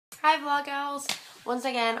Hi vlog gals! Once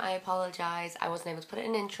again I apologise I wasn't able to put it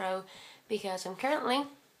in an intro because I'm currently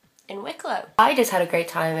in Wicklow. I just had a great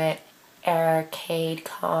time at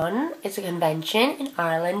Arcadecon. It's a convention in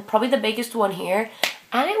Ireland, probably the biggest one here,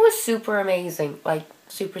 and it was super amazing, like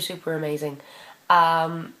super amazing.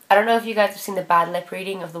 I don't know if you guys have seen the bad lip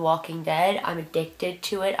reading of The Walking Dead. I'm addicted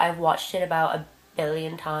to it. I've watched it about 1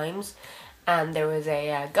 billion times, and there was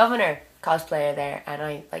a governor cosplayer there, and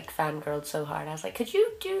I like fangirled so hard. I was like, could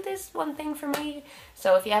you do this one thing for me?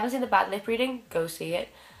 So if you haven't seen the bad lip reading, go see it,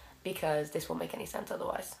 because this won't make any sense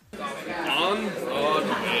otherwise.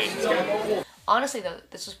 Honestly though,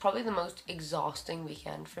 this was probably the most exhausting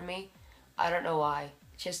weekend for me. I don't know why.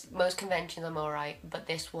 Just most conventions I'm alright, but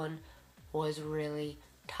this one was really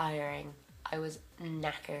tiring. I was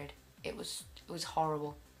knackered. It was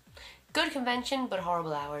horrible. Good convention, but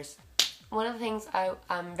horrible hours. One of the things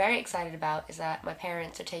I'm very excited about is that my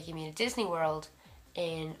parents are taking me to Disney World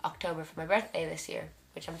in October for my birthday this year,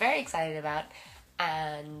 which I'm very excited about.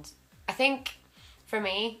 And I think for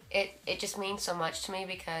me, it just means so much to me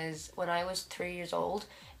because when I was 3 years old,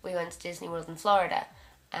 we went to Disney World in Florida.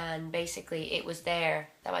 And basically it was there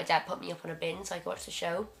that my dad put me up on a bin so I could watch the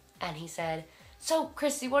show. And he said, "So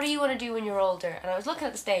Christy, what do you want to do when you're older?" And I was looking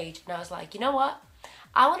at the stage and I was like, you know what?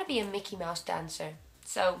 I want to be a Mickey Mouse dancer.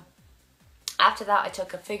 So after that, I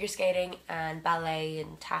took up figure skating and ballet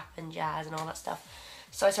and tap and jazz and all that stuff.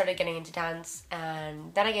 So I started getting into dance,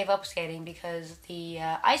 and then I gave up skating because the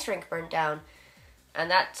ice rink burnt down,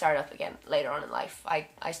 and that started up again later on in life.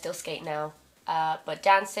 I still skate now, but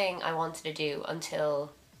dancing I wanted to do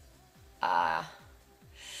until I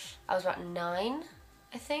was about 9,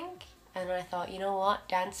 I think. And then I thought, you know what,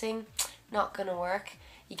 dancing, not gonna work.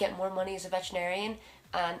 You get more money as a veterinarian.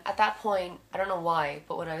 And at that point, I don't know why,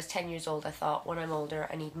 but when I was 10 years old, I thought, when I'm older,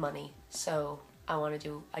 I need money. So I want to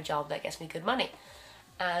do a job that gets me good money.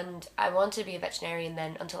 And I wanted to be a veterinarian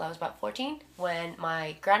then until I was about 14, when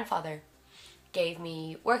my grandfather gave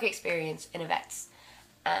me work experience in a vet's.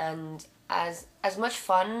 And as much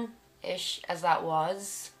fun-ish as that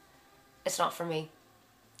was, it's not for me.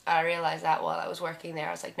 I realized that while I was working there.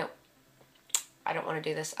 I was like, nope, I don't want to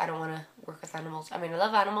do this. I don't want to work with animals. I mean, I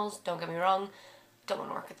love animals, don't get me wrong. Don't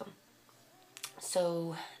want to work with them.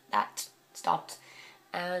 So that stopped,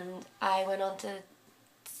 and I went on to,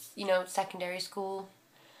 secondary school,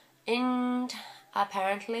 and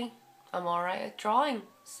apparently I'm alright at drawing.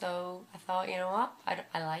 So I thought, you know what,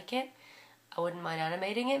 I like it. I wouldn't mind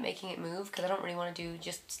animating it, making it move, because I don't really want to do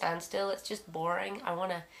just stand still. It's just boring. I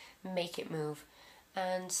want to make it move.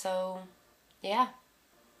 And so, yeah,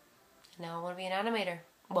 now I want to be an animator.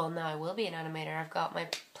 Well, now I will be an animator. I've got my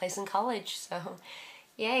place in college, so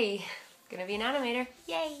yay. Gonna be an animator.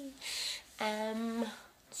 Yay.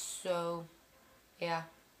 So, yeah.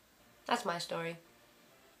 That's my story.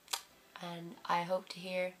 And I hope to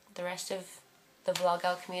hear the rest of the Vlog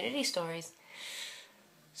Out community stories.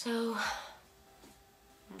 So,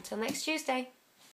 until next Tuesday.